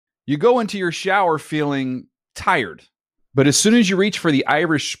You go into your shower feeling tired, but as soon as you reach for the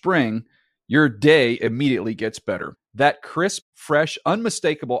Irish Spring, your day immediately gets better. That crisp, fresh,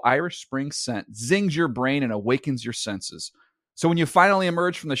 unmistakable Irish Spring scent zings your brain and awakens your senses. So when you finally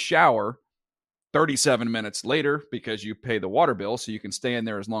emerge from the shower 37 minutes later, because you pay the water bill so you can stay in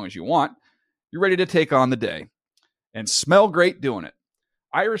there as long as you want, you're ready to take on the day and smell great doing it.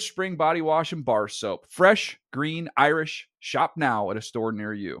 Irish Spring Body Wash and Bar Soap. Fresh, green, Irish. Shop now at a store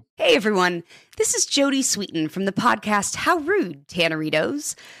near you. Hey, everyone. This is Jody Sweeten from the podcast How Rude,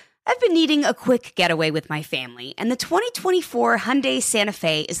 Tanneritos. I've been needing a quick getaway with my family, and the 2024 Hyundai Santa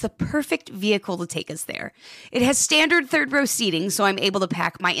Fe is the perfect vehicle to take us there. It has standard third-row seating, so I'm able to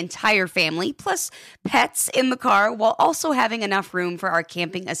pack my entire family, plus pets, in the car, while also having enough room for our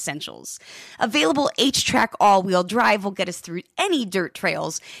camping essentials. Available H-Track all-wheel drive will get us through any dirt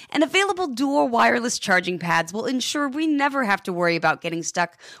trails, and available dual wireless charging pads will ensure we never have to worry about getting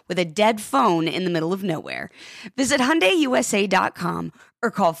stuck with a dead phone in the middle of nowhere. Visit HyundaiUSA.com or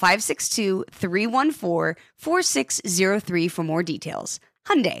call 562-314-4603 for more details.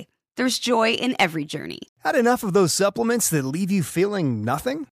 Hyundai, there's joy in every journey. Had enough of those supplements that leave you feeling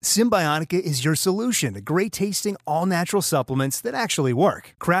nothing? Symbiotica is your solution to great-tasting, all-natural supplements that actually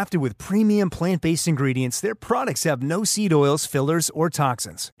work. Crafted with premium plant-based ingredients, their products have no seed oils, fillers, or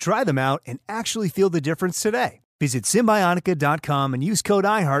toxins. Try them out and actually feel the difference today. Visit Symbiotica.com and use code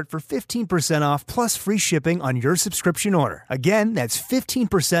IHEART for 15% off plus free shipping on your subscription order. Again, that's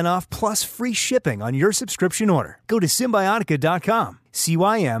 15% off plus free shipping on your subscription order. Go to Symbiotica.com,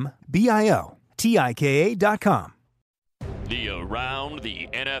 Symbiotika.com. The Around the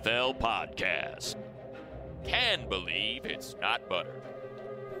NFL podcast. Can believe it's not butter.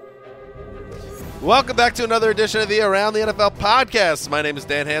 Welcome back to another edition of the Around the NFL podcast. My name is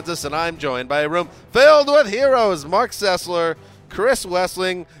Dan Hansis, and I'm joined by a room filled with heroes. Mark Sessler, Chris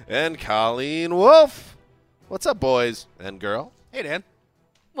Wessling, and Colleen Wolfe. What's up, boys and girl? Hey, Dan.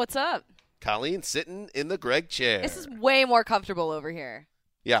 What's up? Colleen sitting in the Greg chair. This is way more comfortable over here.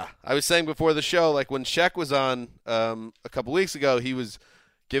 Yeah, I was saying before the show, like when Sheck was on a couple weeks ago, he was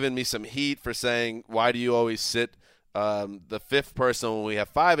giving me some heat for saying, why do you always sit the fifth person when we have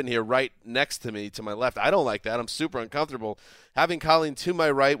five in here right next to me, to my left? I don't like that. I'm super uncomfortable. Having Colleen to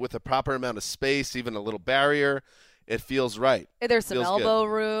my right with a proper amount of space, even a little barrier, it feels right. There's some elbow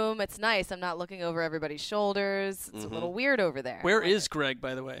good. room. It's nice. I'm not looking over everybody's shoulders. It's a little weird over there. Where is Greg,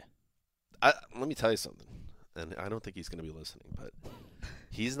 by the way? Let me tell you something, and I don't think he's going to be listening, but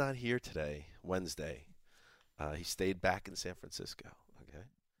he's not here today, Wednesday. He stayed back in San Francisco, okay?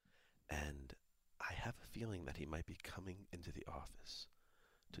 And I have a feeling that he might be coming into the office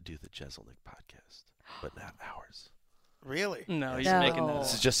to do the Jeselnik podcast, but not ours. Really? No, he's No. making that This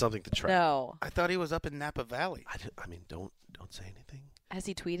up. is just something to try. No. I thought he was up in Napa Valley. I mean, don't say anything. Has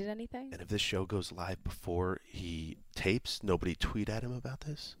he tweeted anything? And if this show goes live before he tapes, nobody tweet at him about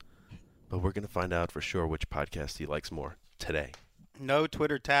this. But we're going to find out for sure which podcast he likes more today. No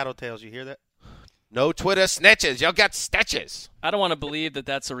Twitter tattletales. You hear that? No Twitter snitches. You'll get stitches. I don't want to believe that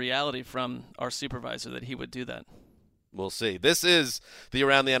that's a reality from our supervisor that he would do that. We'll see. This is the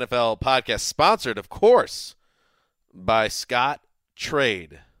Around the NFL podcast, sponsored, of course, by Scott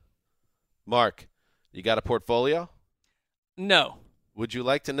Trade. Mark, you got a portfolio? No. Would you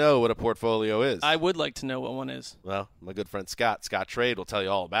like to know what a portfolio is? I would like to know what one is. Well, my good friend Scott Trade will tell you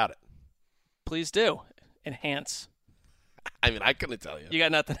all about it. Please do. Enhance. I mean, I couldn't tell you. You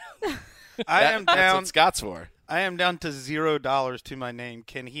got nothing. That's what Scott's for. I am down to $0 to my name.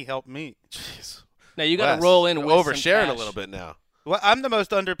 Can he help me? Jeez. Now you got Wes, to roll in you're with some oversharing a cash. little bit now. Well, I'm the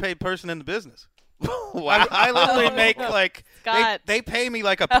most underpaid person in the business. Wow. I literally make like Scott. they pay me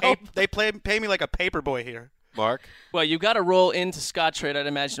like a pay me like a paper boy here. Mark? Well, you got to roll into Scott Trade, I'd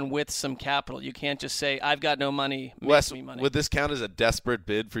imagine, with some capital. You can't just say, I've got no money, make Wes, me money. would this count as a desperate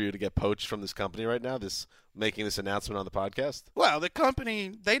bid for you to get poached from this company right now, making this announcement on the podcast? Well, the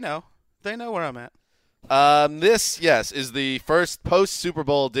company, they know where I'm at. This, yes, is the first post-Super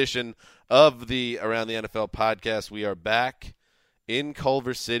Bowl edition of the Around the NFL podcast. We are back in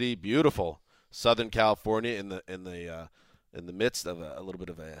Culver City, beautiful Southern California, in the midst of a little bit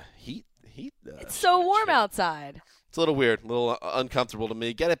of a heat. It's so warm outside. It's a little weird, a little uncomfortable to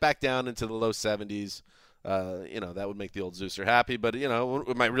me. Get it back down into the low 70s. That would make the old Zeuser happy. But,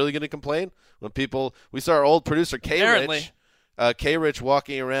 am I really going to complain when we saw our old producer, Apparently. K-Rich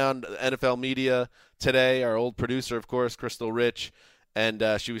walking around NFL media today, our old producer, of course, Crystal Rich, and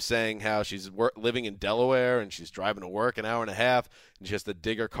she was saying how she's living in Delaware and she's driving to work an hour and a half, and she has to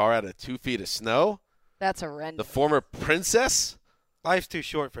dig her car out of 2 feet of snow. That's horrendous. The former princess, Life's too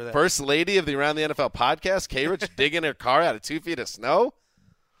short for that. first lady of the Around the NFL podcast, K-Rich, digging her car out of 2 feet of snow.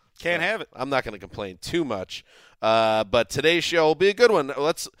 Can't have it. I'm not going to complain too much. But today's show will be a good one.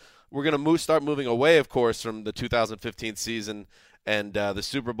 We're going to start moving away, of course, from the 2015 season and the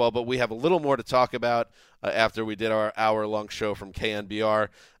Super Bowl, but we have a little more to talk about after we did our hour-long show from KNBR.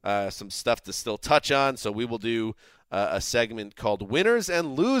 Some stuff to still touch on, so we will do a segment called Winners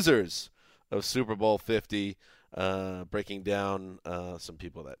and Losers of Super Bowl 50, breaking down some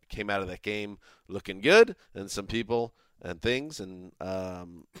people that came out of that game looking good and some people and things and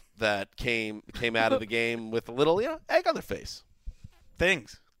that came out of the game with a little egg on their face.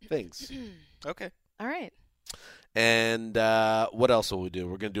 Things. Okay. All right. And what else will we do?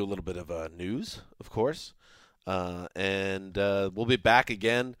 We're going to do a little bit of news, of course. And we'll be back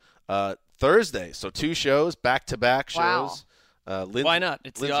again Thursday. So 2 shows, back-to-back shows. Wow. Why not?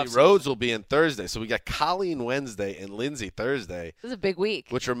 It's Lindsay the off-season. Rhodes will be in Thursday. So we got Colleen Wednesday and Lindsay Thursday. This is a big week.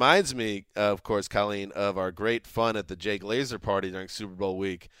 Which reminds me, of course, Colleen, of our great fun at the Jay Glazer party during Super Bowl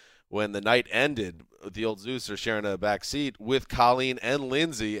week when the night ended with the old Zeus sharing a back seat with Colleen and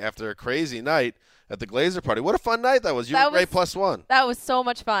Lindsay after a crazy night at the Glazer party. What a fun night that was. You were great +1. That was so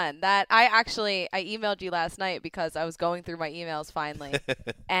much fun. I emailed you last night because I was going through my emails finally.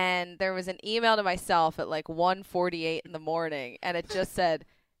 And there was an email to myself at like 1:48 in the morning. And it just said,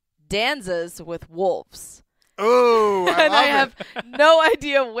 Danzas with Wolves. Oh, I have no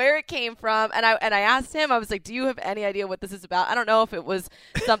idea where it came from. And I asked him, I was like, do you have any idea what this is about? I don't know if it was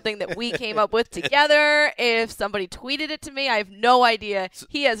something that we came up with together, if somebody tweeted it to me. I have no idea.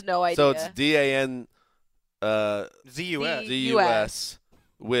 He has no idea. So it's DAN ZUS. ZUS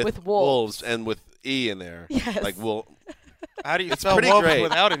with wolves and with E in there. Yes. Like How do you It's spell pretty wolf great.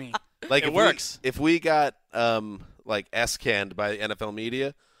 without an E? like It works. If we got like S-canned by NFL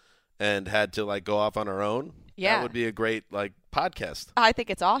media and had to like go off on our own, Yeah. that would be a great like podcast. I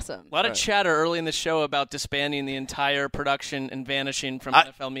think it's awesome. A lot of chatter early in the show about disbanding the entire production and vanishing from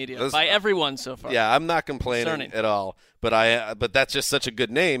NFL media by everyone so far. Yeah, I'm not complaining Concerning. at all, but that's just such a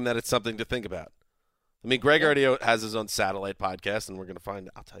good name that it's something to think about. I mean, Greg already has his own satellite podcast, and we're going to find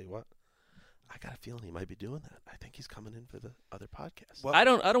 – I'll tell you what. I got a feeling he might be doing that. I think he's coming in for the other podcast. Well, I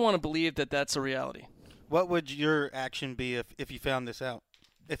don't want to believe that that's a reality. What would your action be if you found this out?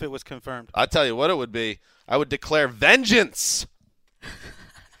 If it was confirmed? I'll tell you what it would be. I would declare vengeance.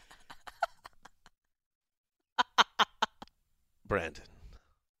 Brandon.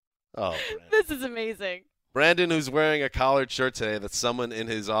 Oh, Brandon. This is amazing. Brandon, who's wearing a collared shirt today that someone in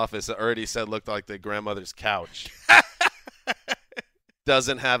his office already said looked like their grandmother's couch,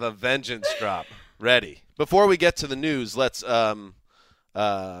 doesn't have a vengeance drop ready. Before we get to the news, let me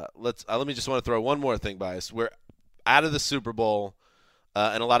just want to throw one more thing by us. We're out of the Super Bowl,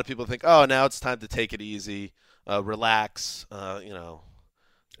 and a lot of people think, oh, now it's time to take it easy, relax. I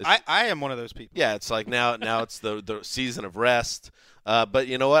am one of those people. Yeah, it's like now it's the season of rest. But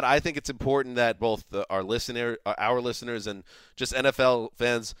you know what? I think it's important that both our listeners and just NFL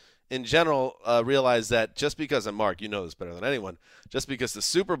fans in general realize that just because, and Mark, you know this better than anyone, just because the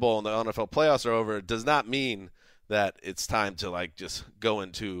Super Bowl and the NFL playoffs are over does not mean that it's time to like just go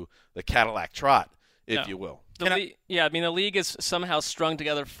into the Cadillac trot, if you will. The league has somehow strung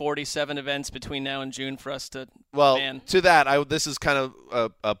together 47 events between now and June for us to ban. To that, this is kind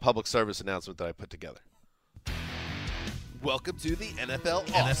of a public service announcement that I put together. Welcome to the NFL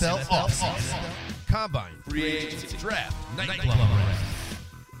offseason. Combine, Free agency, draft, nightclub arrest.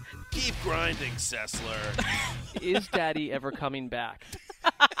 Keep grinding, Sessler. Is Daddy ever coming back?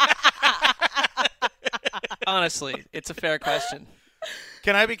 Honestly, it's a fair question.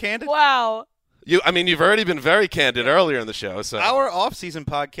 Can I be candid? Wow. You've already been very candid earlier in the show. So Our off-season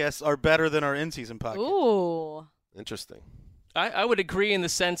podcasts are better than our in-season podcasts. Ooh. interesting. I would agree in the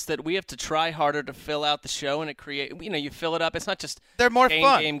sense that we have to try harder to fill out the show and it create. You fill it up. It's not just They're more game,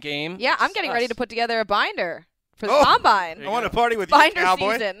 fun. game. Yeah, I'm It's getting us. ready to put together a binder for the Oh. Combine. I want to party with you, Binder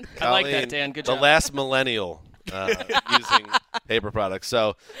cowboy. season. I like that, Colleen, Dan. Good the job. last millennial using paper products.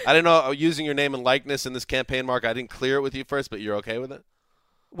 So I didn't know using your name and likeness in this campaign, Mark. I didn't clear it with you first, but you're okay with it?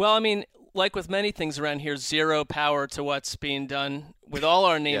 Well, like with many things around here, zero power to what's being done with all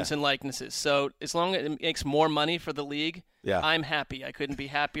our names and likenesses. So as long as it makes more money for the league, I'm happy. I couldn't be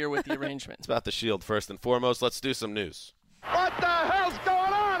happier with the arrangement. It's about the Shield first and foremost. Let's do some news. What the hell's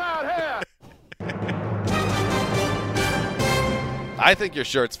going on out here? I think your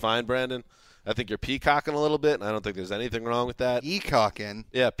shirt's fine, Brandon. I think you're peacocking a little bit, and I don't think there's anything wrong with that. Peacocking?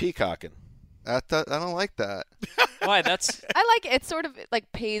 Yeah, peacocking. I don't like that. Why? That's I like it. It's sort of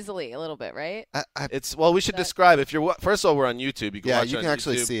like paisley a little bit, right? We should describe. If you're first of all, we're on YouTube. You can watch it you on can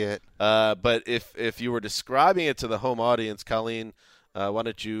actually YouTube. see it. But if you were describing it to the home audience, Colleen, Why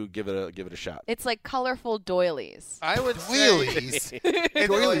don't you give it a shot? It's like colorful doilies. I would Doilies.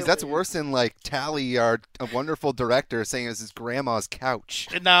 Doilies. That's worse than like Tally, a wonderful director, saying it's his grandma's couch.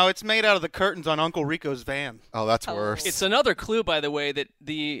 No, it's made out of the curtains on Uncle Rico's van. Oh, that's worse. It's another clue, by the way, that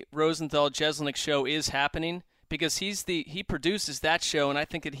the Rosenthal-Jeselnik show is happening because he produces that show, and I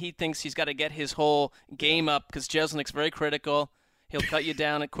think that he thinks he's got to get his whole game up because Jeselnik's very critical. He'll cut you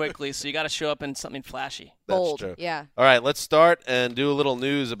down quickly, so you got to show up in something flashy. Bold, That's true. yeah. All right, let's start and do a little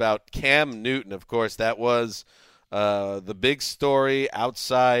news about Cam Newton. Of course, that was the big story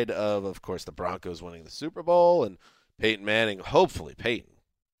outside of course, the Broncos winning the Super Bowl and Peyton Manning. Hopefully, Peyton,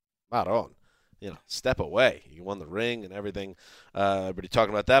 not on, step away. He won the ring and everything. Everybody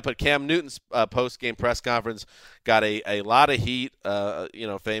talking about that. But Cam Newton's post-game press conference got a lot of heat.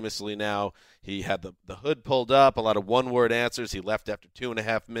 Famously now, he had the hood pulled up, a lot of one-word answers. He left after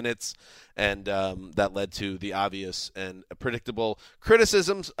 2.5 minutes, and that led to the obvious and predictable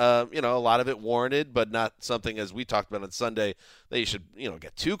criticisms. A lot of it warranted, but not something, as we talked about on Sunday, that you should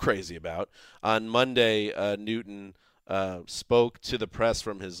get too crazy about. On Monday, Newton spoke to the press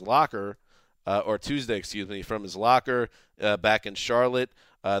from his locker, or Tuesday, from his locker back in Charlotte.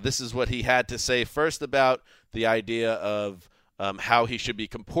 This is what he had to say first about the idea of how he should be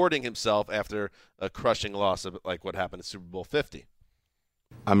comporting himself after a crushing loss of like what happened at Super Bowl 50.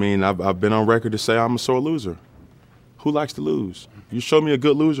 I mean, I've been on record to say I'm a sore loser. Who likes to lose? You show me a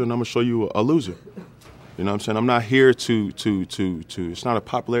good loser, and I'm going to show you a loser. You know what I'm saying? I'm not here to it's not a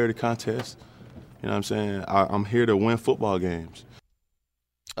popularity contest. You know what I'm saying? I'm here to win football games.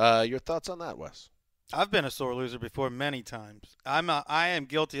 Your thoughts on that, Wes? I've been a sore loser before many times. I am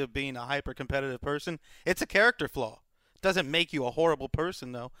guilty of being a hyper-competitive person. It's a character flaw. Doesn't make you a horrible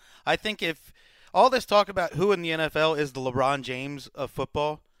person, though. I think if all this talk about who in the NFL is the LeBron James of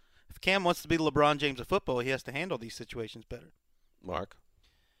football, if Cam wants to be the LeBron James of football, he has to handle these situations better. Mark?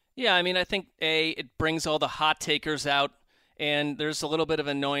 Yeah, I mean, I think, it brings all the hot takers out, and there's a little bit of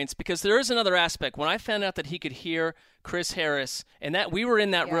annoyance because there is another aspect. When I found out that he could hear Chris Harris, and that we were in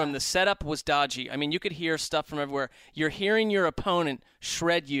that room, the setup was dodgy. I mean, you could hear stuff from everywhere. You're hearing your opponent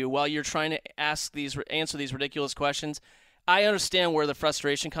shred you while you're trying to answer these ridiculous questions. I understand where the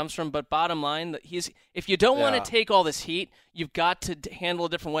frustration comes from, but bottom line, if you don't want to take all this heat, you've got to handle a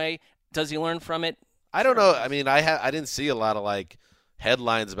different way. Does he learn from it? I don't know. I mean, I didn't see a lot of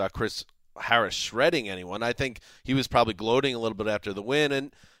headlines about Chris Harris shredding anyone. I think he was probably gloating a little bit after the win,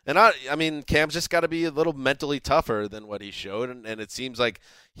 and I mean, Cam's just got to be a little mentally tougher than what he showed, and it seems like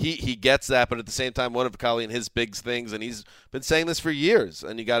he gets that. But at the same time, one of Colleen his big things, and he's been saying this for years,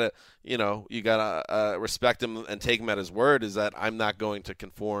 and you gotta respect him and take him at his word. Is that I'm not going to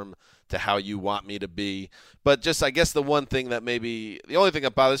conform to how you want me to be. But just I guess the only thing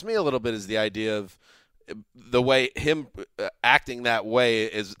that bothers me a little bit is the idea of the way him acting that way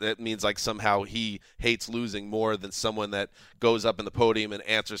that means like somehow he hates losing more than someone that goes up in the podium and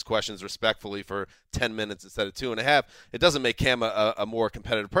answers questions respectfully for 10 minutes instead of 2.5. It doesn't make Cam a more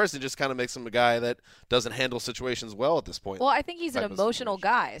competitive person. It just kind of makes him a guy that doesn't handle situations well at this point. Well, I think he's an emotional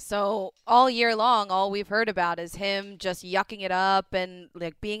guy. So all year long, all we've heard about is him just yucking it up and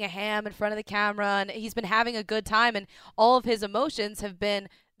being a ham in front of the camera. And he's been having a good time, and all of his emotions have been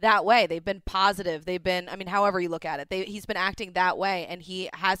that way. They've been positive. They've been, however you look at it, he's been acting that way, and he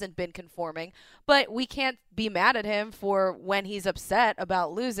hasn't been conforming. But we can't be mad at him for when he's upset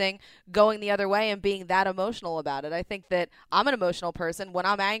about losing, going the other way and being that emotional about it. I think that I'm an emotional person. When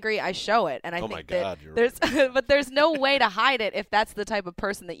I'm angry, I show it. And I think that but there's no way to hide it if that's the type of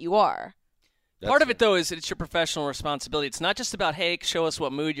person that you are. Part of it, though, is it's your professional responsibility. It's not just about, hey, show us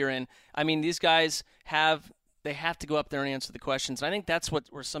what mood you're in. I mean, these guys have to go up there and answer the questions. And I think that's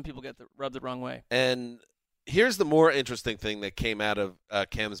where some people get rubbed the wrong way. And here's the more interesting thing that came out of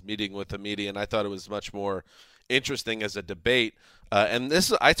Cam's meeting with the media, and I thought it was much more interesting as a debate. And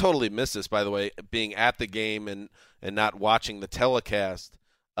I totally missed this, by the way, being at the game and not watching the telecast,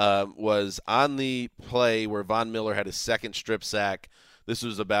 was on the play where Von Miller had his second strip sack. This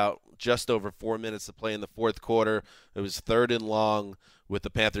was about just over 4 minutes to play in the fourth quarter. It was 3rd and long with the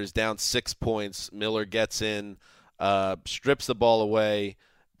Panthers down 6 points. Miller gets in, strips the ball away,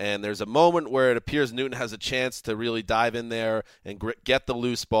 and there's a moment where it appears Newton has a chance to really dive in there and get the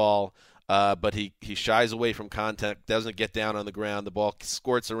loose ball, but he shies away from contact, doesn't get down on the ground. The ball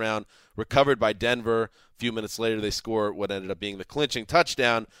squirts around, recovered by Denver. A few minutes later, they score what ended up being the clinching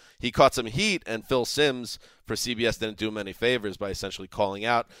touchdown. He caught some heat, and Phil Simms for CBS didn't do him any favors by essentially calling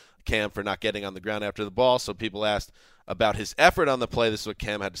out Cam for not getting on the ground after the ball. So people asked about his effort on the play. This is what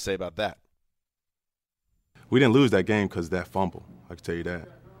Cam had to say about that. We didn't lose that game because of that fumble. I can tell you that.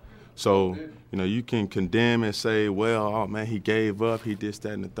 So, you can condemn and say, well, oh, man, he gave up, he did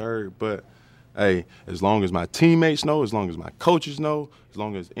that and the third. But, hey, as long as my teammates know, as long as my coaches know, as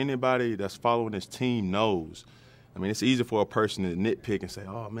long as anybody that's following this team knows, I mean, it's easy for a person to nitpick and say,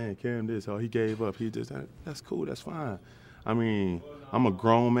 oh, man, Cam this, oh, he gave up, he did that. That's cool, that's fine. I mean, I'm a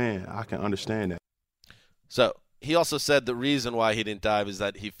grown man. I can understand that. So he also said the reason why he didn't dive is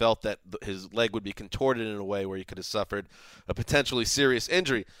that he felt that his leg would be contorted in a way where he could have suffered a potentially serious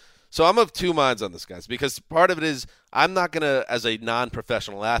injury. So I'm of two minds on this, guys, because part of it is I'm not going to, as a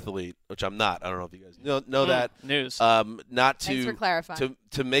non-professional athlete, which I'm not, I don't know if you guys know that. News. Not Thanks for clarifying.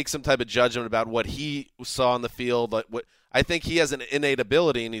 to make some type of judgment about what he saw on the field. Like I think he has an innate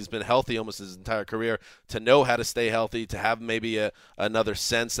ability, and he's been healthy almost his entire career, to know how to stay healthy, to have maybe another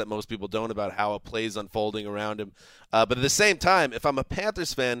sense that most people don't about how a play's unfolding around him. But at the same time, if I'm a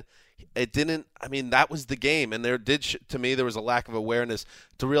Panthers fan, that was the game, and to me there was a lack of awareness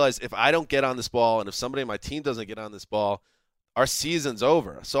to realize if I don't get on this ball and if somebody on my team doesn't get on this ball, our season's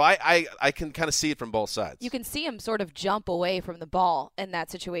over. So I can kind of see it from both sides. You can see him sort of jump away from the ball in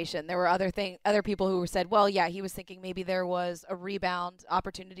that situation. There were other people who said, well, yeah, he was thinking maybe there was a rebound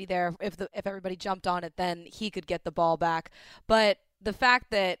opportunity there. If everybody jumped on it, then he could get the ball back. But the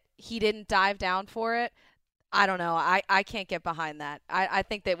fact that he didn't dive down for it, I don't know. I can't get behind that. I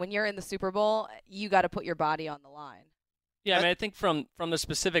think that when you're in the Super Bowl, you got to put your body on the line. Yeah, I think from the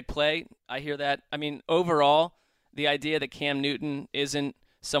specific play, I hear that. I mean, overall, the idea that Cam Newton isn't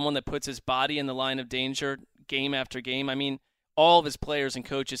someone that puts his body in the line of danger game after game. I mean, all of his players and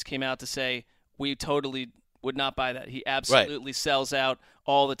coaches came out to say, we totally would not buy that. He absolutely sells out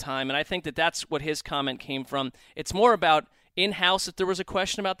all the time. And I think that that's what his comment came from. It's more about in-house. If there was a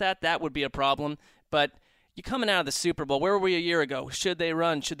question about that would be a problem. But you're coming out of the Super Bowl. Where were we a year ago? Should they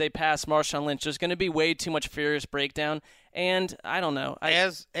run? Should they pass Marshawn Lynch? There's going to be way too much furious breakdown. And I don't know.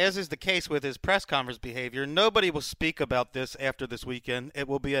 As is the case with his press conference behavior, nobody will speak about this after this weekend. It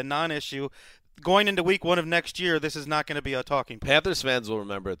will be a non-issue. Going into week 1 of next year, this is not going to be a talking point. Panthers fans will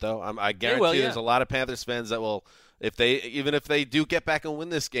remember it, though. I guarantee there's a lot of Panthers fans that will, even if they do get back and win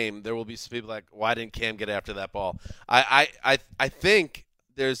this game, there will be some people like, why didn't Cam get after that ball? I think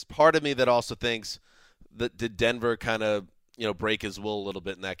there's part of me that also thinks that did Denver kind of break his will a little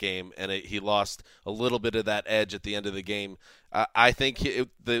bit in that game, and he lost a little bit of that edge at the end of the game. I think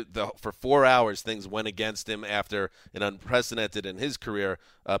for 4 hours things went against him after an unprecedented in his career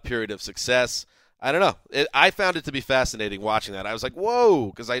period of success. I don't know. I found it to be fascinating watching that. I was like, whoa,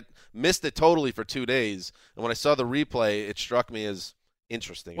 because I missed it totally for 2 days, and when I saw the replay, it struck me as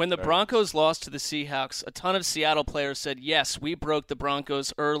interesting. When the Broncos lost to the Seahawks, a ton of Seattle players said, yes, we broke the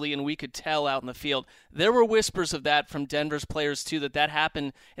Broncos early and we could tell out in the field. There were whispers of that from Denver's players, too, that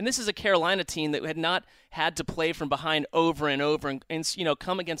happened. And this is a Carolina team that had not had to play from behind over and over and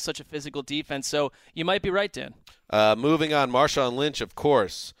come against such a physical defense. So you might be right, Dan. Moving on, Marshawn Lynch, of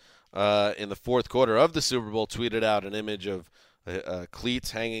course, in the fourth quarter of the Super Bowl, tweeted out an image of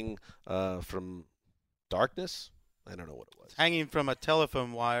cleats hanging from darkness. I don't know what it was. Hanging from a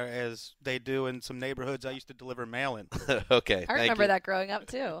telephone wire, as they do in some neighborhoods I used to deliver mail in. Okay, I remember that growing up,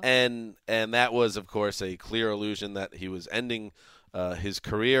 too. And that was, of course, a clear allusion that he was ending his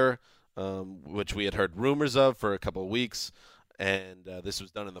career, which we had heard rumors of for a couple of weeks. And this was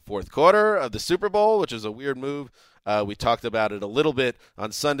done in the fourth quarter of the Super Bowl, which is a weird move. We talked about it a little bit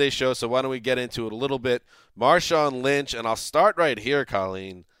on Sunday's show, so why don't we get into it a little bit. Marshawn Lynch, and I'll start right here,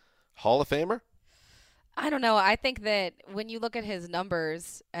 Colleen. Hall of Famer? I don't know. I think that when you look at his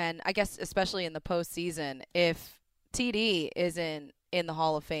numbers, and I guess especially in the postseason, if TD isn't in the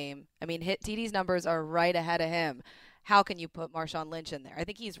Hall of Fame, I mean, TD's numbers are right ahead of him. How can you put Marshawn Lynch in there? I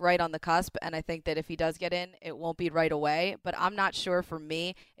think he's right on the cusp, and I think that if he does get in, it won't be right away. But I'm not sure for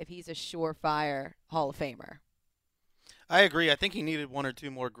me if he's a surefire Hall of Famer. I agree. I think he needed 1 or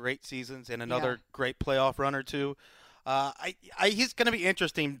 2 more great seasons and another great playoff run or two. He's going to be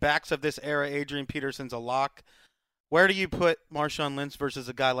interesting. Backs of this era, Adrian Peterson's a lock. Where do you put Marshawn Lynch versus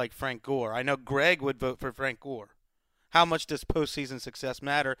a guy like Frank Gore? I know Greg would vote for Frank Gore. How much does postseason success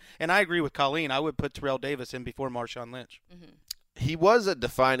matter? And I agree with Colleen. I would put Terrell Davis in before Marshawn Lynch. Mm-hmm. He was a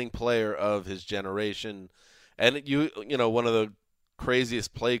defining player of his generation. And, one of the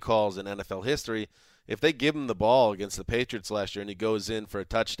craziest play calls in NFL history, if they give him the ball against the Patriots last year and he goes in for a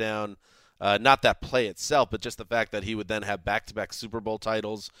touchdown, not that play itself, but just the fact that he would then have back-to-back Super Bowl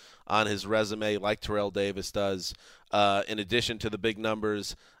titles on his resume like Terrell Davis does, in addition to the big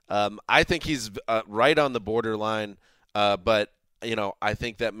numbers. I think he's right on the borderline, but, I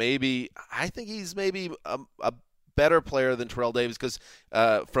think that he's maybe a better player than Terrell Davis because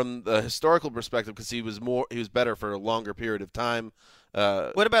from the historical perspective, because he was better for a longer period of time.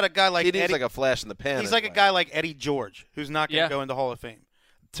 What about a guy like He needs Eddie? like a flash in the pan. He's like a guy like Eddie George, who's not going to go into Hall of Fame.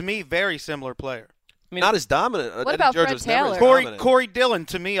 To me, very similar player. I mean, not as dominant. What Eddie about George Fred was never as Taylor? dominant. Corey Dillon,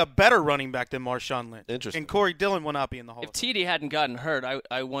 to me, a better running back than Marshawn Lynch. Interesting. And Corey Dillon will not be in the Hall if of Fame. TD hadn't gotten hurt,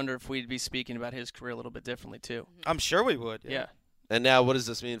 I wonder if we'd be speaking about his career a little bit differently too. I'm sure we would. Yeah. And now, what does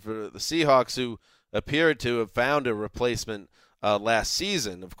this mean for the Seahawks, who appeared to have found a replacement last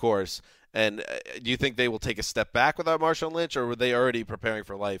season, of course? And do you think they will take a step back without Marshawn Lynch, or were they already preparing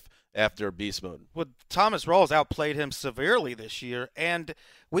for life after beast mode? Well, Thomas Rawls outplayed him severely this year, and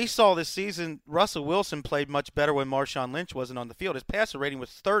we saw this season Russell Wilson played much better when Marshawn Lynch wasn't on the field. His passer rating was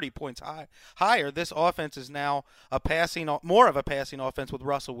 30 points higher. This offense is now more of a passing offense with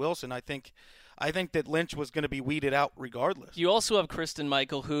Russell Wilson. I think that Lynch was going to be weeded out regardless. You also have Kristen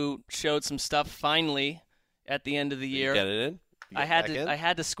Michael, who showed some stuff finally at the end of the year. Get it in? I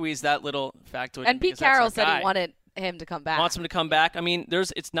had to squeeze that little factoid. And Pete Carroll said he wanted him to come back. Wants him to come back. I mean,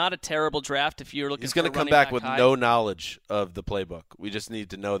 it's not a terrible draft if you're looking. He's going to come back with no knowledge of the playbook. We just need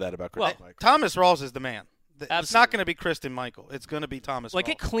to know that about Kristen Michael. Thomas Rawls is the man. Absolutely. It's not going to be Kristen Michael. It's going to be Thomas Rawls.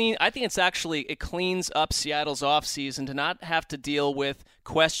 I think it cleans up Seattle's offseason to not have to deal with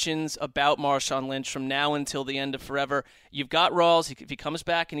questions about Marshawn Lynch from now until the end of forever. You've got Rawls. If he comes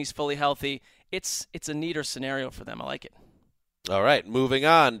back and he's fully healthy, it's a neater scenario for them. I like it. All right, moving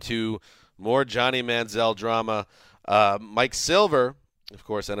on to more Johnny Manziel drama. Mike Silver, of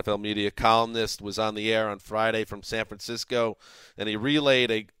course, NFL media columnist, was on the air on Friday from San Francisco, and he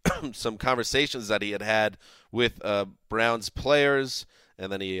relayed some conversations that he had with Browns players,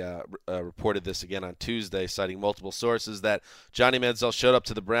 and then he reported this again on Tuesday, citing multiple sources, that Johnny Manziel showed up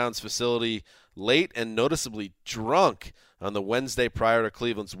to the Browns facility late and noticeably drunk on the Wednesday prior to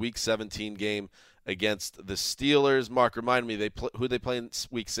Cleveland's Week 17 game against the Steelers. Mark, remind me, who they play in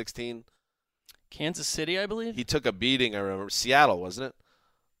Week 16? Kansas City, I believe. He took a beating, I remember. Seattle, wasn't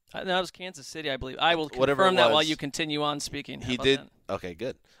it? No, it was Kansas City, I believe. I will confirm that while you continue on speaking. He did. That? Okay,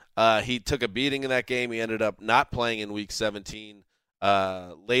 good. He took a beating in that game. He ended up not playing in Week 17.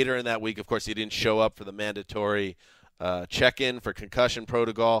 Later in that week, of course, he didn't show up for the mandatory check-in for concussion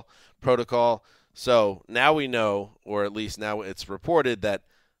protocol. So now we know, or at least now it's reported, that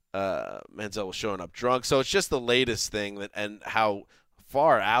Manziel was showing up drunk. So it's just the latest thing, and how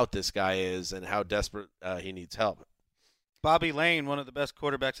far out this guy is and how desperate he needs help. Bobby Lane, one of the best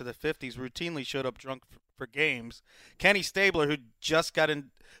quarterbacks of the 50s, routinely showed up drunk for games. Kenny Stabler,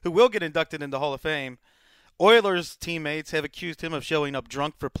 who will get inducted into Hall of Fame. Oilers teammates have accused him of showing up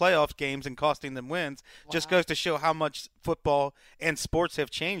drunk for playoff games and costing them wins. Wow. Just goes to show how much football and sports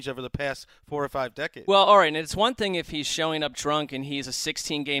have changed over the past 4 or 5 decades. Well, all right, and it's one thing if he's showing up drunk and he's a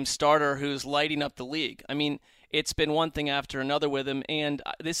 16-game starter who's lighting up the league. I mean, it's been one thing after another with him, and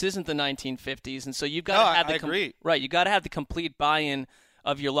this isn't the 1950s, and so you've got to have you got to have the complete buy-in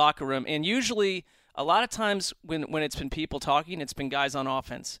of your locker room. And usually, a lot of times when it's been people talking, it's been guys on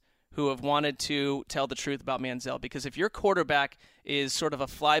offense who have wanted to tell the truth about Manziel. Because if your quarterback is sort of a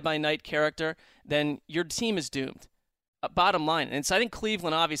fly-by-night character, then your team is doomed. Bottom line. And so I think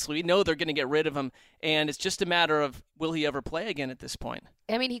Cleveland, obviously, we know they're going to get rid of him, and it's just a matter of will he ever play again at this point.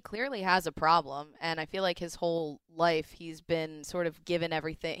 I mean, he clearly has a problem, and I feel like his whole life he's been sort of given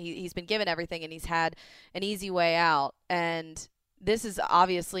everything. He's been given everything, and he's had an easy way out. And this is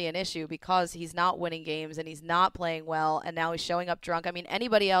obviously an issue because he's not winning games and he's not playing well, and now he's showing up drunk. I mean,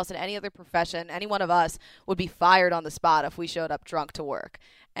 anybody else in any other profession, any one of us would be fired on the spot if we showed up drunk to work.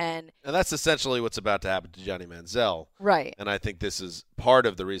 And that's essentially what's about to happen to Johnny Manziel. Right. And I think this is part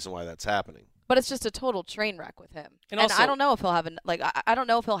of the reason why that's happening. But it's just a total train wreck with him. And also, I don't know if he'll have I don't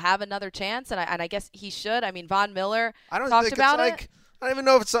know if he'll have another chance, and I guess he should. I mean, Von Miller talked about it. I don't even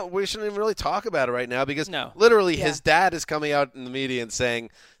know if it's something we shouldn't even really talk about it right now because literally his dad is coming out in the media and saying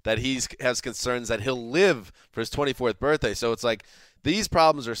that he has concerns that he'll live for his 24th birthday. So it's like these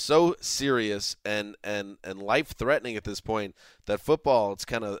problems are so serious and life-threatening at this point that football,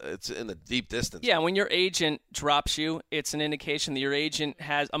 it's in the deep distance. Yeah, when your agent drops you, it's an indication that your agent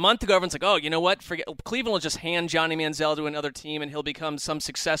has – a month ago, everyone's like, oh, you know what? Cleveland will just hand Johnny Manziel to another team and he'll become some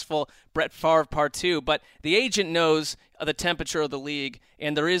successful Brett Favre Part 2. But the agent knows the temperature of the league,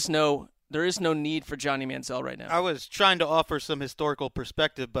 and there is no need for Johnny Manziel right now. I was trying to offer some historical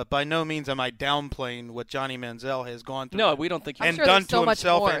perspective, but by no means am I downplaying what Johnny Manziel has gone through. No, we don't think I'm sure done so to much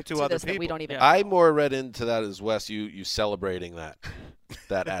himself more and to to other this people. That we don't even I more read into that as Wes, you celebrating that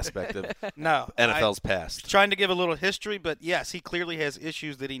aspect of NFL's past. Trying to give a little history, but yes, he clearly has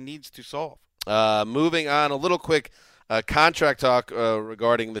issues that he needs to solve. Moving on, a little quick contract talk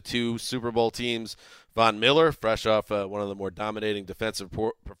regarding the 2 Super Bowl teams. Von Miller, fresh off one of the more dominating defensive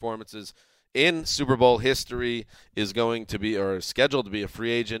performances in Super Bowl history is going to be or scheduled to be a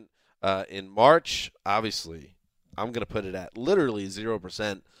free agent in March. Obviously, I'm going to put it at literally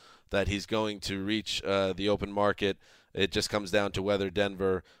 0% that he's going to reach the open market. It just comes down to whether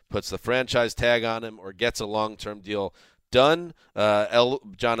Denver puts the franchise tag on him or gets a long-term deal done.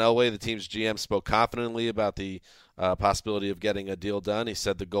 John Elway, the team's GM, spoke confidently about the possibility of getting a deal done. He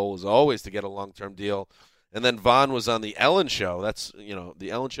said the goal is always to get a long-term deal. And then Vaughn was on the Ellen Show. That's, the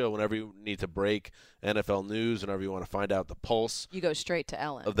Ellen Show, whenever you need to break NFL news, whenever you want to find out the pulse. You go straight to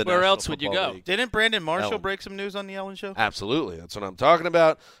Ellen. Of the Where National else would you Football go? League. Didn't Brandon Marshall Ellen. break some news on the Ellen Show? Absolutely. That's what I'm talking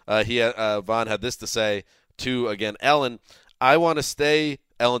about. Vaughn had this to say to, again, Ellen. I want to stay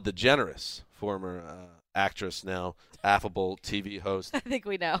Ellen DeGeneres, former actress, now affable TV host. I think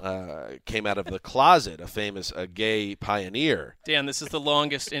we know. Came out of the closet, a famous gay pioneer. Dan, this is the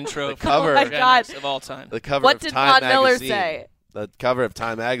longest intro The cover- Oh my God. of all time. The cover What of did Time Von Miller magazine. say? The cover of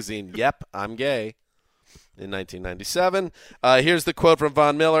Time magazine. Yep, I'm gay. In 1997. Here's the quote from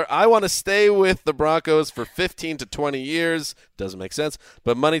Von Miller. I want to stay with the Broncos for 15 to 20 years. Doesn't make sense,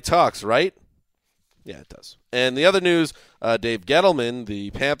 but money talks, right? Yeah, it does. And the other news, Dave Gettleman,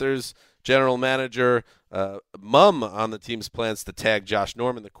 the Panthers general manager, mum on the team's plans to tag Josh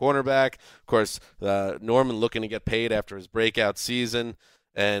Norman, the cornerback. Of course, Norman looking to get paid after his breakout season,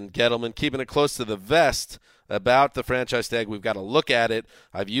 and Gettleman keeping it close to the vest about the franchise tag. We've got to look at it.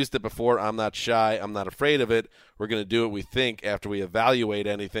 I've used it before. I'm not shy. I'm not afraid of it. We're going to do what we think after we evaluate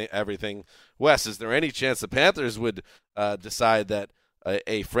everything. Wes, is there any chance the Panthers would decide that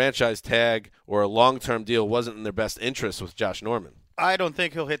a franchise tag or a long-term deal wasn't in their best interest with Josh Norman? I don't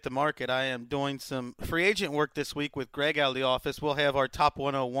think he'll hit the market. I am doing some free agent work this week with Greg out of the office. We'll have our top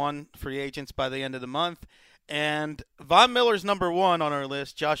 101 free agents by the end of the month. And Von Miller's number 1 on our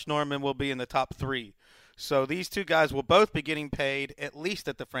list. Josh Norman will be in the top 3. So these two guys will both be getting paid at least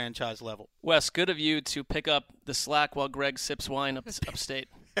at the franchise level. Wes, good of you to pick up the slack while Greg sips wine upstate.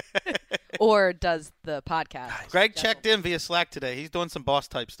 Or does the podcast. Greg checked in via Slack today. He's doing some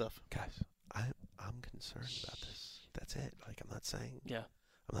boss-type stuff. Guys, I'm concerned about this. That's it. Like, I'm not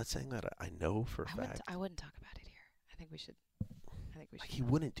saying that I know for a fact. I wouldn't talk about it here. I think we should. Like, he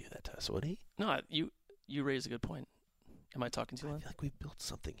wouldn't do that to us, would he? No, you raise a good point. Am I talking too loud? I feel like we've built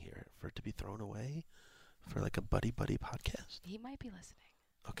something here for it to be thrown away for like a buddy-buddy podcast. He might be listening.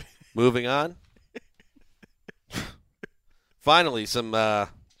 Okay. Moving on. Finally, some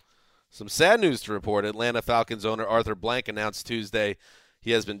sad news to report. Atlanta Falcons owner Arthur Blank announced Tuesday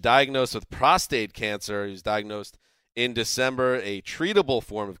he has been diagnosed with prostate cancer. He was diagnosed in December, a treatable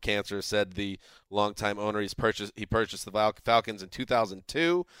form of cancer, said the longtime owner. He purchased the Falcons in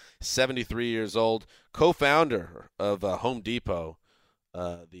 2002, 73 years old, co-founder of Home Depot,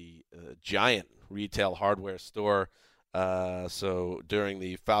 the giant retail hardware store. So during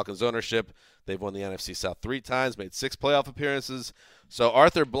the Falcons ownership, they've won the NFC South 3 times, made 6 playoff appearances. So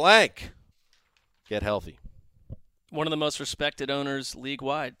Arthur Blank, get healthy. One of the most respected owners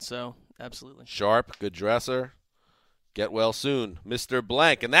league-wide, so absolutely. Sharp, good dresser. Get well soon, Mr.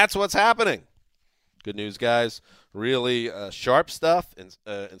 Blank. And that's what's happening. Good news, guys. Really sharp stuff,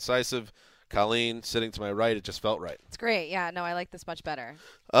 incisive. Colleen sitting to my right, it just felt right. It's great. Yeah, no, I like this much better.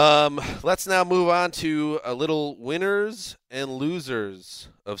 Let's now move on to a little winners and losers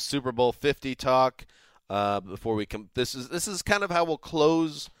of Super Bowl 50 talk. Before we this is kind of how we'll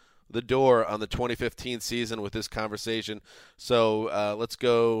close the door on the 2015 season with this conversation. So let's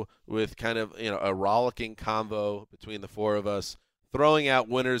go with kind of a rollicking convo between the four of us, throwing out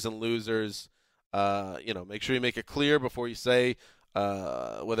winners and losers. Make sure you make it clear before you say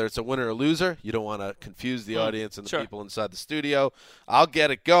whether it's a winner or loser. You don't want to confuse the audience and the people inside the studio. I'll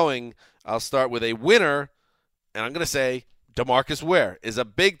get it going. I'll start with a winner, and I'm going to say DeMarcus Ware is a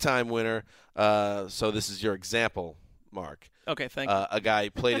big-time winner. So this is your example, Mark. Okay, thank you. A guy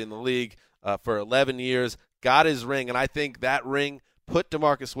played in the league for 11 years, got his ring, and I think that ring put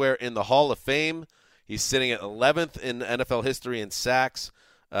DeMarcus Ware in the Hall of Fame. He's sitting at 11th in NFL history in sacks.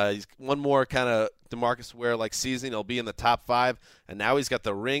 He's one more kind of DeMarcus Ware-like season. He'll be in the top 5, and now he's got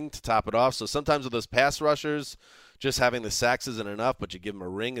the ring to top it off. So sometimes with those pass rushers, just having the sacks isn't enough, but you give him a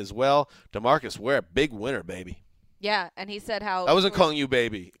ring as well. DeMarcus Ware, big winner, baby. Yeah, and he said how I wasn't calling you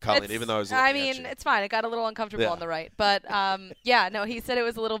baby, Colleen, even though I was looking at you. it's fine. It got a little uncomfortable on the right. But, he said it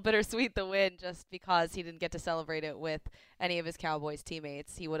was a little bittersweet, the win, just because he didn't get to celebrate it with any of his Cowboys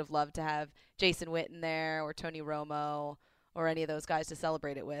teammates. He would have loved to have Jason Witten there or Tony Romo or any of those guys to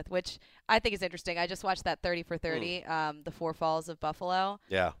celebrate it with, which I think is interesting. I just watched that 30 for 30, the Four Falls of Buffalo.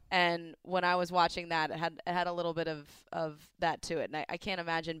 Yeah. And when I was watching that, it had a little bit of that to it. And I can't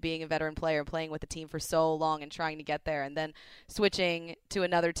imagine being a veteran player and playing with the team for so long and trying to get there and then switching to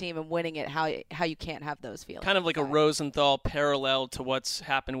another team and winning it, how you can't have those feelings. Kind of like a Rosenthal parallel to what's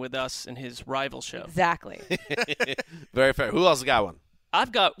happened with us in his rival show. Exactly. Very fair. Who else got one? I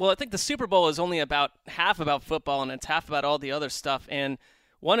think the Super Bowl is only about half about football and it's half about all the other stuff. And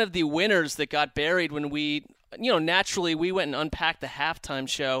one of the winners that got buried when we, naturally we went and unpacked the halftime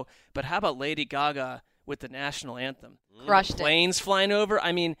show. But how about Lady Gaga with the national anthem? Crushed Planes flying over.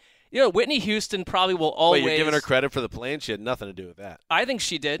 I mean, Whitney Houston probably will always. Wait, you're giving her credit for the plane? She had nothing to do with that. I think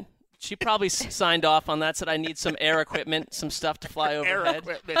she did. She probably signed off on that, said I need some air equipment, some stuff to fly overhead.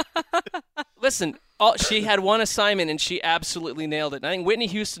 Listen, she had one assignment, and she absolutely nailed it. And I think Whitney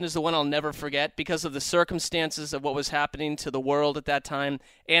Houston is the one I'll never forget because of the circumstances of what was happening to the world at that time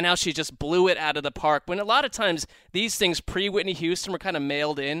and how she just blew it out of the park. When a lot of times these things pre-Whitney Houston were kind of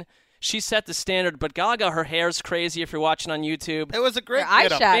mailed in. She set the standard, but Gaga, her hair's crazy if you're watching on YouTube. It was a great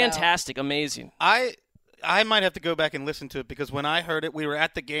eyeshadow. Fantastic, amazing. I might have to go back and listen to it because when I heard it, we were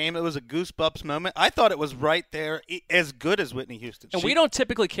at the game. It was a goosebumps moment. I thought it was right there, as good as Whitney Houston. And we don't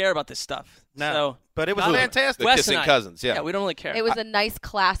typically care about this stuff. No, so, but it was fantastic. The Kissing Cousins, yeah. Yeah, we don't really care. It was a nice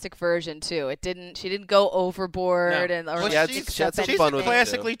classic version too. She didn't go overboard she's a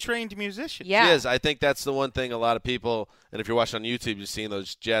classically trained musician. Yeah. She is. I think that's the one thing a lot of people, and if you're watching on YouTube, you're seeing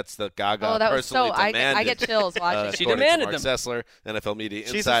those jets that Gaga personally demanded. I get chills watching. She demanded Mark them. Sessler, NFL Media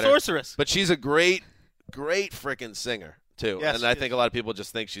Insider. She's a sorceress. But she's a great freaking singer too. Yes, and I think a lot of people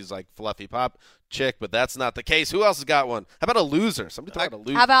just think she's like fluffy pop chick, but that's not the case. Who else has got one? How about a loser? Somebody talk about a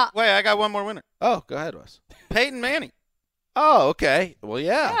loser. How about Wait, I got one more winner. Oh, go ahead, Wes. Peyton Manning. Oh, okay. Well,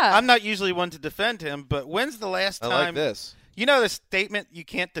 yeah. I'm not usually one to defend him, but when's the last time? I like this. You know the statement, you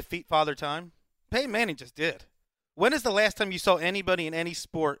can't defeat Father Time? Peyton Manning just did. When is the last time you saw anybody in any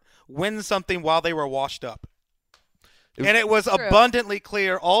sport win something while they were washed up? And it was abundantly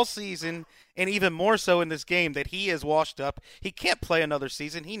clear all season, and even more so in this game, that he is washed up. He can't play another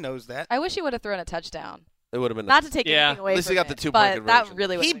season. He knows that. I wish he would have thrown a touchdown. It would have been not to take anything away. At least from he got it, the 2-point but conversion. that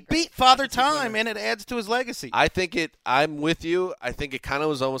really was. He beat Father Time, and it adds to his legacy. I think I'm with you. I think it kind of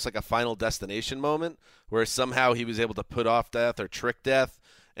was almost like a Final Destination moment where somehow he was able to put off death or trick death,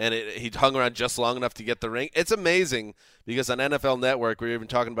 and he hung around just long enough to get the ring. It's amazing because on NFL Network, we were even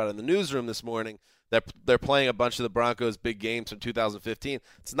talking about it in the newsroom this morning, that they're playing a bunch of the Broncos' big games from 2015.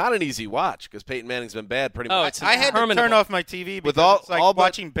 It's not an easy watch because Peyton Manning's been bad pretty much. I had to turn off my TV because it's like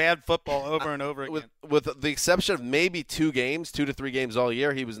watching bad football over and over again. With the exception of maybe 2 to 3 games all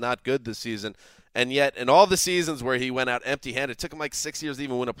year, he was not good this season. And yet, in all the seasons where he went out empty-handed, it took him like 6 years to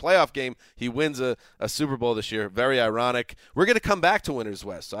even win a playoff game. He wins a Super Bowl this year. Very ironic. We're going to come back to Winners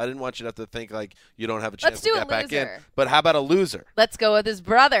West, so I didn't want you to have to think like you don't have a chance to get back in. But how about a loser? Let's go with his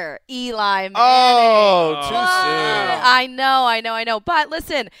brother, Eli Manning. Oh, too soon. I know. But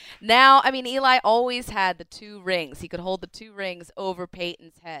listen, now, Eli always had the 2 rings. He could hold the 2 rings over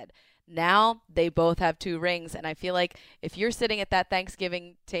Peyton's head. Now they both have 2 rings, and I feel like if you're sitting at that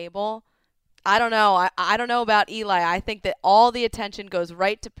Thanksgiving table, I don't know. I don't know about Eli. I think that all the attention goes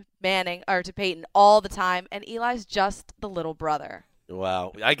right to Manning or to Peyton all the time, and Eli's just the little brother.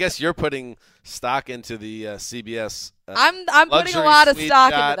 Wow. I guess you're putting stock into the CBS. I'm putting a lot of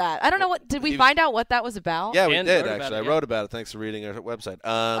stock into that. I don't know did we find out what that was about? Yeah, we did actually. I wrote about it thanks to reading our website.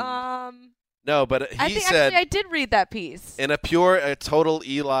 No, but he said I did read that piece. In a total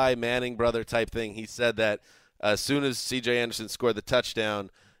Eli Manning brother type thing, he said that as soon as C.J. Anderson scored the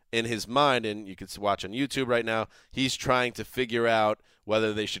touchdown, in his mind, and you can watch on YouTube right now, he's trying to figure out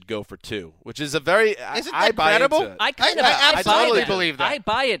whether they should go for 2, which is a very Isn't that credible? I totally believe that. I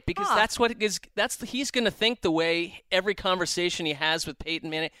buy it because that's what it is. He's going to think the way every conversation he has with Peyton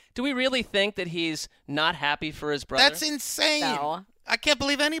Manning. Do we really think that he's not happy for his brother? That's insane. No. I can't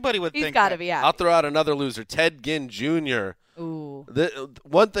believe anybody would think that. He's got to be happy. I'll throw out another loser, Ted Ginn Jr. Ooh. The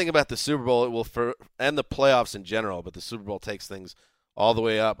one thing about the Super Bowl, and the playoffs in general, but the Super Bowl takes things all the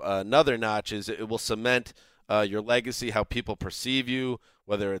way up another notch, is it will cement your legacy, how people perceive you,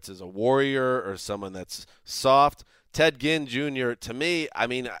 whether it's as a warrior or someone that's soft. Ted Ginn Jr., to me,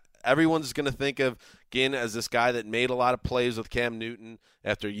 everyone's going to think of Ginn as this guy that made a lot of plays with Cam Newton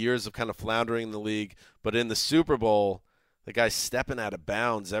after years of kind of floundering in the league. But in the Super Bowl, the guy's stepping out of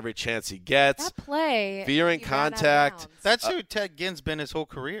bounds every chance he gets. That play. Fearing contact. That's who Ted Ginn's been his whole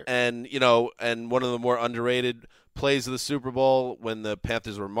career. And, and one of the more underrated plays of the Super Bowl when the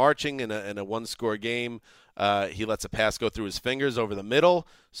Panthers were marching in a one-score game. He lets a pass go through his fingers over the middle,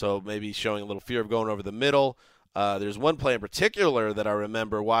 so maybe showing a little fear of going over the middle. There's one play in particular that I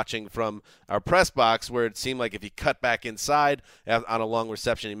remember watching from our press box where it seemed like if he cut back inside on a long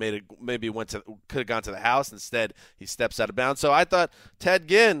reception, he could have gone to the house. Instead, he steps out of bounds. So I thought Ted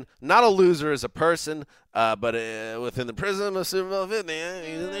Ginn, not a loser as a person, but within the prism of Super Bowl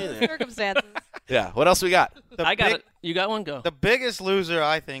 50, circumstances. Yeah. What else we got? I got it. You got one? Go. The biggest loser,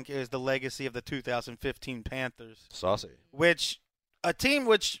 I think, is the legacy of the 2015 Panthers. Saucy. A team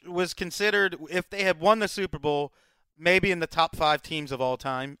which was considered, if they had won the Super Bowl, maybe in the top 5 teams of all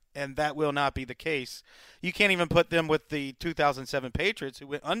time, and that will not be the case. You can't even put them with the 2007 Patriots, who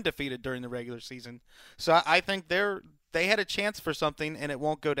went undefeated during the regular season. So I think they had a chance for something, and it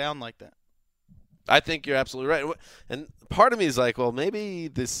won't go down like that. I think you're absolutely right. And part of me is like, well, maybe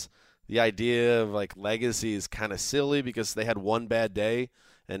the idea of like legacy is kind of silly because they had one bad day.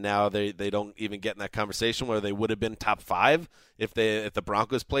 And now they don't even get in that conversation where they would have been top 5 if the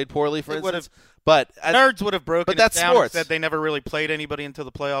Broncos played poorly, for instance. But nerds would have broken that's it down sports. and said they never really played anybody until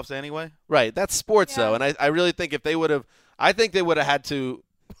the playoffs anyway. Right, that's sports though, and I really think if they would have, I think they would have had to.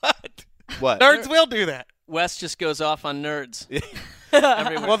 What? Nerds will do that. Wes just goes off on nerds.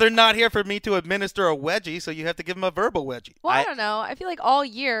 Well, they're not here for me to administer a wedgie, so you have to give them a verbal wedgie. Well, I don't know. I feel like all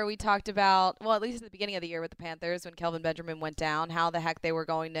year we talked about, well, at least at the beginning of the year with the Panthers when Kelvin Benjamin went down, how the heck they were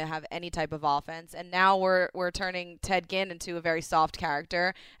going to have any type of offense. And now we're turning Ted Ginn into a very soft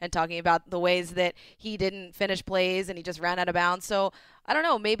character and talking about the ways that he didn't finish plays and he just ran out of bounds. So I don't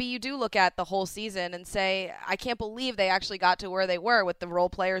know. Maybe you do look at the whole season and say, I can't believe they actually got to where they were with the role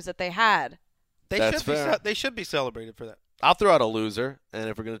players that they had. They should be celebrated for that. I'll throw out a loser, and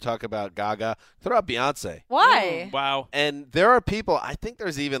if we're going to talk about Gaga, throw out Beyonce. Why? Wow. And there are people, I think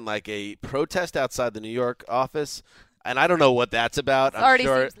there's even like a protest outside the New York office, and I don't know what that's about.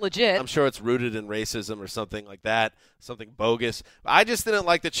 Seems legit. I'm sure it's rooted in racism or something like that, something bogus. I just didn't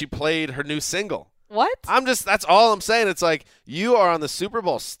like that she played her new single. What? That's all I'm saying. It's like, you are on the Super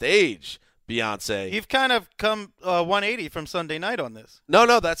Bowl stage, Beyonce. You've kind of come 180 from Sunday night on this.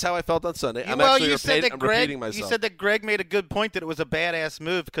 No, that's how I felt on Sunday. I'm repeating myself. You said that Greg made a good point that it was a badass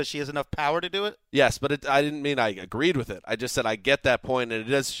move because she has enough power to do it? Yes, but I didn't mean I agreed with it. I just said I get that point, and it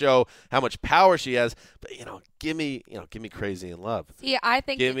does show how much power she has. But, give me Crazy in Love. Yeah, I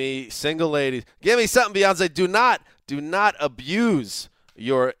think. Give me Single Ladies. Give me something, Beyonce. Do not abuse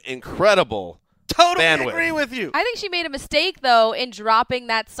your incredible Totally bandwidth. Agree with you. I think she made a mistake, though, in dropping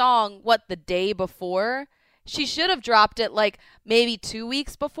that song, the day before? She should have dropped it, maybe 2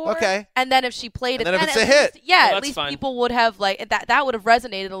 weeks before. Okay. And then if she played it, then if it's a hit. At least people would have, that would have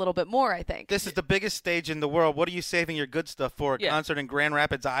resonated a little bit more, I think. This is the biggest stage in the world. What are you saving your good stuff for? A concert in Grand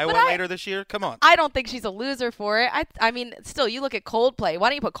Rapids, Iowa later this year? Come on. I don't think she's a loser for it. I mean, still, you look at Coldplay. Why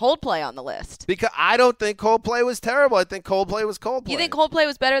don't you put Coldplay on the list? Because I don't think Coldplay was terrible. I think Coldplay was Coldplay. You think Coldplay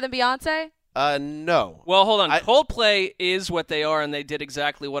was better than Beyonce? No. Well, hold on. Coldplay is what they are, and they did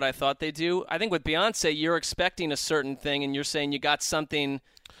exactly what I thought they'd do. I think with Beyonce, you're expecting a certain thing, and you're saying you got something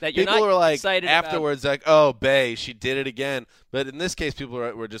that you're people not were like excited afterwards, about. like, oh, Bey, she did it again. But in this case, people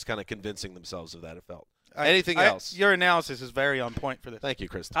were just kind of convincing themselves of that, it felt. Anything else? Your analysis is very on point for this. Thank you,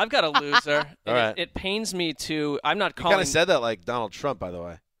 Kristen. I've got a loser. All right. It pains me to – I'm not You calling – kind of said that like Donald Trump, by the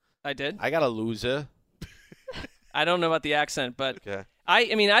way. I did? I got a loser. I don't know about the accent, but okay.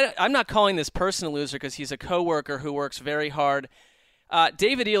 I'm not calling this person a loser because he's a coworker who works very hard.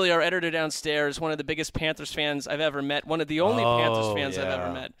 David Ely, our editor downstairs, one of the biggest Panthers fans I've ever met, one of the only Panthers fans I've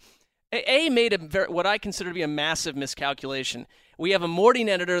ever met. Made what I consider to be a massive miscalculation. We have a morning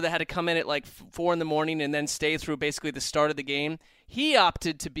editor that had to come in at 4 a.m. and then stay through basically the start of the game. He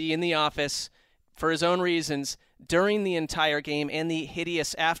opted to be in the office for his own reasons during the entire game and the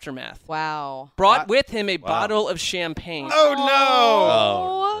hideous aftermath. Wow. Brought with him a bottle of champagne. Oh, no.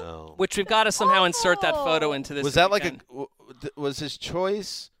 Oh, no. Which we've got to somehow insert that photo into this. Was that was his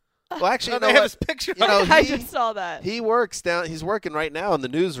choice? Well, actually, they have his picture. I just saw that. He's working right now in the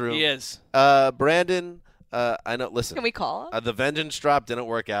newsroom. He is. Brandon, I know, listen. Can we call him? The Vengeance drop didn't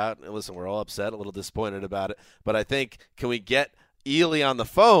work out. And listen, we're all upset, a little disappointed about it. But I think, can we get Ely on the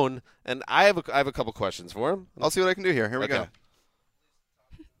phone? And I have a couple questions for him. I'll see what I can do here. Here we go.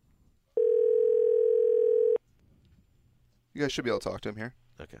 You guys should be able to talk to him here.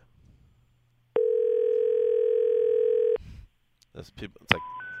 Okay. It's like,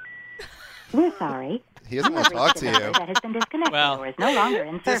 we're sorry. He doesn't want to talk to you. That has been disconnected or is no longer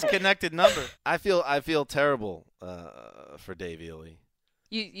in service. Disconnected number. I feel terrible for Dave Ely.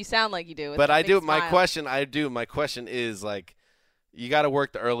 You sound like you do. But I do. My question is you got to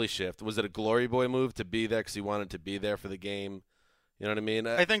work the early shift. Was it a glory boy move to be there because he wanted to be there for the game? You know what I mean?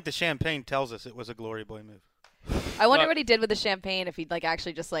 I think the champagne tells us it was a glory boy move. I wonder what he did with the champagne, if he'd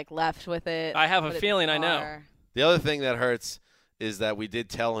actually just left with it. I have a feeling I know. The other thing that hurts is that we did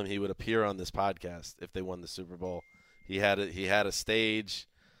tell him he would appear on this podcast if they won the Super Bowl. He had a stage,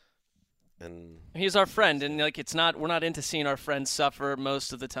 and he's our friend, and we're not into seeing our friends suffer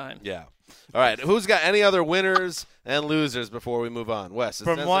most of the time. Yeah. All right. Who's got any other winners and losers before we move on? Wes, it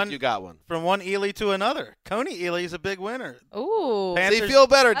sounds like you got one. From one Ely to another. Coney Ely's a big winner. Ooh. So you feel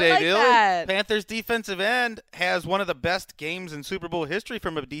better, Dave Ely. That. Panthers defensive end has one of the best games in Super Bowl history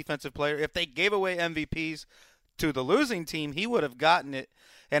from a defensive player. If they gave away MVPs to the losing team, he would have gotten it.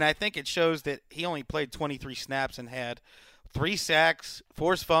 And I think it shows that he only played 23 snaps and had 3 sacks,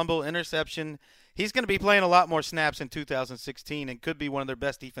 forced fumble, interception. He's going to be playing a lot more snaps in 2016 and could be one of their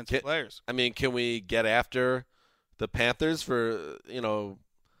best defensive players. I mean, can we get after the Panthers for,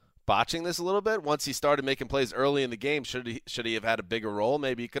 botching this a little bit? Once he started making plays early in the game, should he have had a bigger role?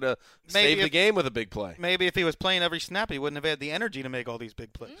 Maybe he could have saved the game with a big play. Maybe if he was playing every snap, he wouldn't have had the energy to make all these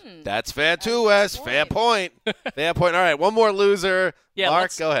big plays. That's fair too, Wes. Fair point. Fair point. All right, one more loser. Yeah,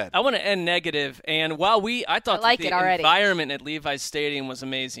 Mark, go ahead. I want to end negative. And while I thought like the environment at Levi's Stadium was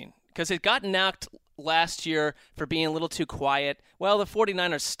amazing because it got knocked last year for being a little too quiet. Well, the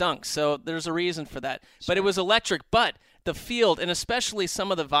 49ers stunk, so there's a reason for that. Sure. But it was electric. But the field, and especially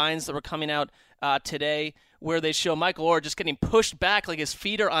some of the vines that were coming out today where they show Michael Orr just getting pushed back like his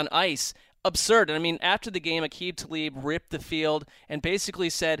feet are on ice, absurd. And I mean, after the game, Aqib Talib ripped the field and basically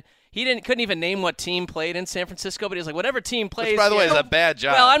said he couldn't even name what team played in San Francisco, but he was like, whatever team plays. Which, by the way, is a bad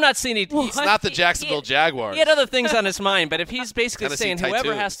job. Well, I'm not saying it's not the Jacksonville Jaguars. He had other things on his mind, but if he's basically saying Titans.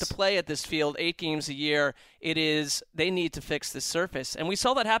 whoever has to play at this field 8 games a year, they need to fix this surface. And we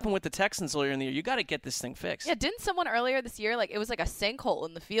saw that happen with the Texans earlier in the year. You got to get this thing fixed. Yeah, didn't someone earlier this year, it was like a sinkhole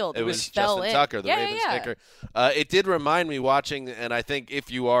in the field? It was fell Justin in. Tucker, the Ravens kicker. It did remind me watching, and I think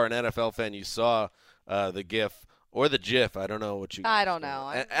if you are an NFL fan, you saw the GIF. Or the GIF, I don't know what you. I don't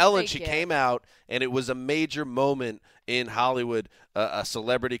know. And Ellen, she came out, and it was a major moment in Hollywood. A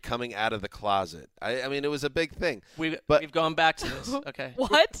celebrity coming out of the closet. I mean, it was a big thing. We've gone back to this. Okay.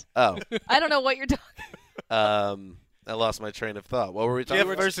 What? Oh. I don't know what you're talking. I lost my train of thought. What were we talking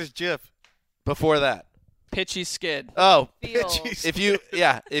about? GIF versus GIF. Before that. Pitchy skid. Oh, pitchy skid.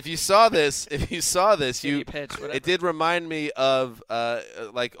 If you saw this, pitch, it did remind me of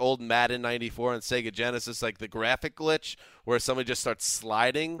like old Madden 94 and Sega Genesis, like the graphic glitch where somebody just starts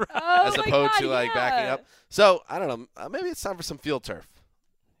sliding as opposed to backing up. So I don't know. Maybe it's time for some field turf.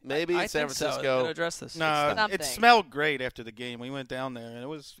 Maybe I San think Francisco. So. Address this. No, it smelled great after the game. We went down there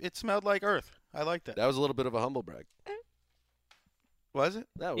and it smelled like earth. I like that. That was a little bit of a humble brag. Was it?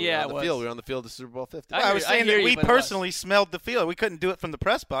 No, we were on the field. We were on the field of Super Bowl 50. I was saying that we personally smelled the field. We couldn't do it from the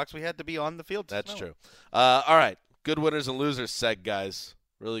press box. We had to be on the field to That's smell true. All right. Good winners and losers seg, guys.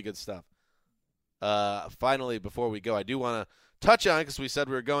 Really good stuff. Finally, before we go, I do want to touch on, because we said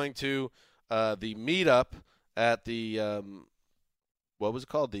we were going to the meetup at the, what was it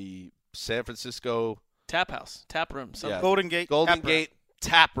called? The San Francisco Tap Room. Yeah. Golden Gate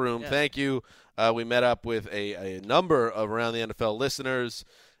Tap Room. Yeah. Thank you. We met up with a number of Around the NFL listeners,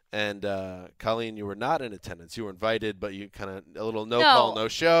 and Colleen, you were not in attendance. You were invited, but you kind of a little no call, no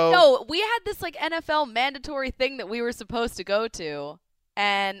show. No, we had this NFL mandatory thing that we were supposed to go to,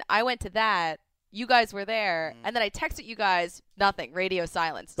 and I went to that. You guys were there, and then I texted you guys, nothing, radio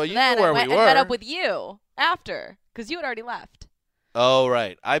silence. But you then knew where I went we were. and met up with you after, because you had already left. Oh,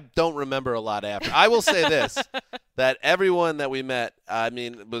 right. I don't remember a lot after. I will say this, that everyone that we met, I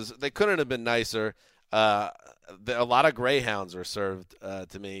mean, they couldn't have been nicer. A lot of Greyhounds were served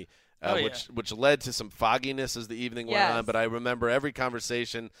to me, which led to some fogginess as the evening went on. But I remember every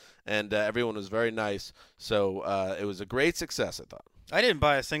conversation, and everyone was very nice. So it was a great success, I thought. I didn't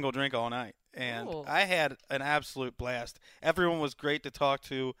buy a single drink all night, and I had an absolute blast. Everyone was great to talk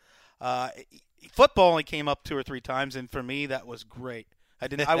to. Football only came up 2 or 3 times, and for me, that was great.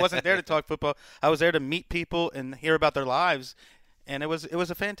 I wasn't there to talk football. I was there to meet people and hear about their lives, and it was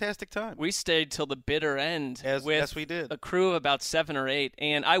a fantastic time. We stayed till the bitter end. Yes, we did. A crew of about 7 or 8,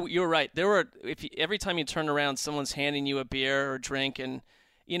 and you were right. There were every time you turn around, someone's handing you a beer or a drink, and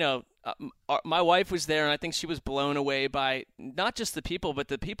my wife was there, and I think she was blown away by not just the people, but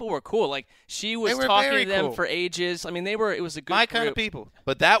the people were cool. Like, she was talking to them for ages. I mean, it was a good My group. kind of people.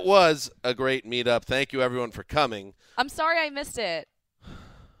 But that was a great meetup. Thank you, everyone, for coming. I'm sorry I missed it.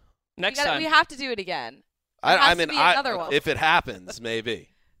 Next time. We have to do it again. Another one. If it happens, maybe.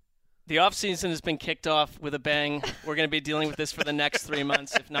 The offseason has been kicked off with a bang. We're going to be dealing with this for the next 3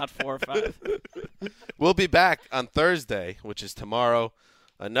 months, if not 4 or 5. We'll be back on Thursday, which is tomorrow.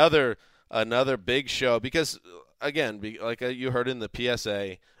 Another big show because, again, like you heard in the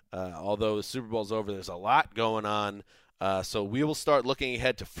PSA, although the Super Bowl's over, there's a lot going on. So we will start looking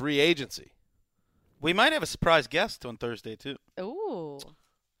ahead to free agency. We might have a surprise guest on Thursday, too. Ooh.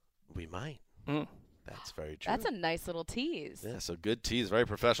 We might. That's very true. That's a nice little tease. Yeah, so good tease. Very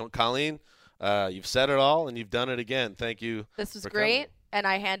professional. Colleen, you've said it all, and you've done it again. Thank you. This was great, and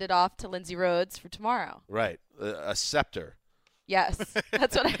I hand it off to Lindsay Rhodes for tomorrow. Right. A scepter. Yes.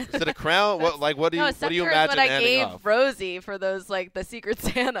 That's what I Is it a crown? What do you imagine I handing gave off? Rosie for those, the Secret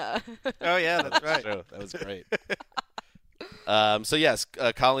Santa. Oh, yeah, that's right. True. That was great. So, yes,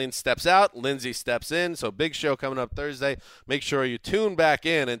 Colleen steps out. Lindsay steps in. So, big show coming up Thursday. Make sure you tune back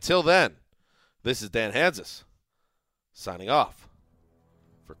in. Until then, this is Dan Hanzus signing off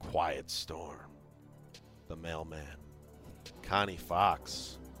for Quiet Storm, The Mailman, Connie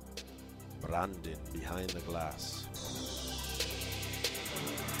Fox, Brandon behind the glass.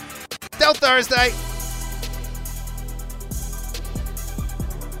 Till Thursday.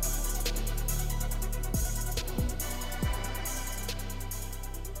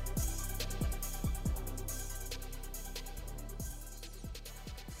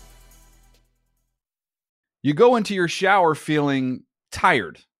 You go into your shower feeling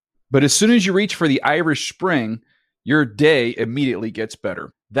tired, but as soon as you reach for the Irish Spring, your day immediately gets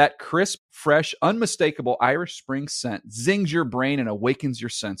better. That crisp, fresh, unmistakable Irish Spring scent zings your brain and awakens your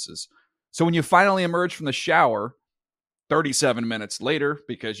senses. So when you finally emerge from the shower, 37 minutes later,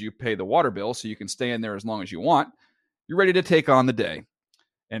 because you pay the water bill so you can stay in there as long as you want, you're ready to take on the day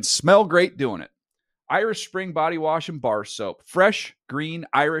and smell great doing it. Irish Spring Body Wash and Bar Soap. Fresh, green,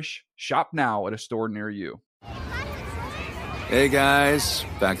 Irish. Shop now at a store near you. Hey guys,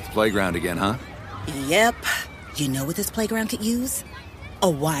 back at the playground again, huh? Yep. You know what this playground could use? A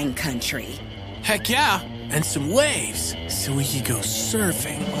wine country. Heck yeah, and some waves so we could go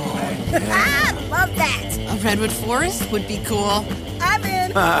surfing. Oh, yeah. Love that. A redwood forest would be cool. I'm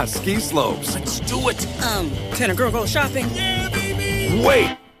in. Ski slopes. Let's do it. Can a girl go shopping? Yeah, baby.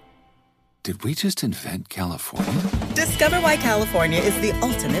 Wait. Did we just invent California? Discover why California is the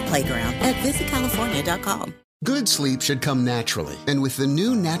ultimate playground at visitcalifornia.com. Good sleep should come naturally, and with the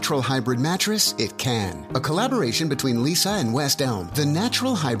new Natural Hybrid mattress, it can. A collaboration between Lisa and West Elm, the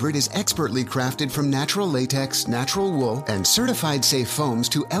Natural Hybrid is expertly crafted from natural latex, natural wool, and certified safe foams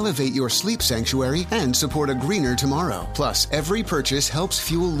to elevate your sleep sanctuary and support a greener tomorrow. Plus, every purchase helps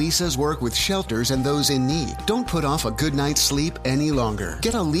fuel Lisa's work with shelters and those in need. Don't put off a good night's sleep any longer.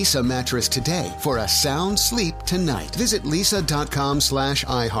 Get a Lisa mattress today for a sound sleep tonight. Visit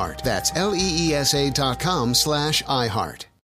lisa.com/iHeart. That's LEESA.com/iHeart.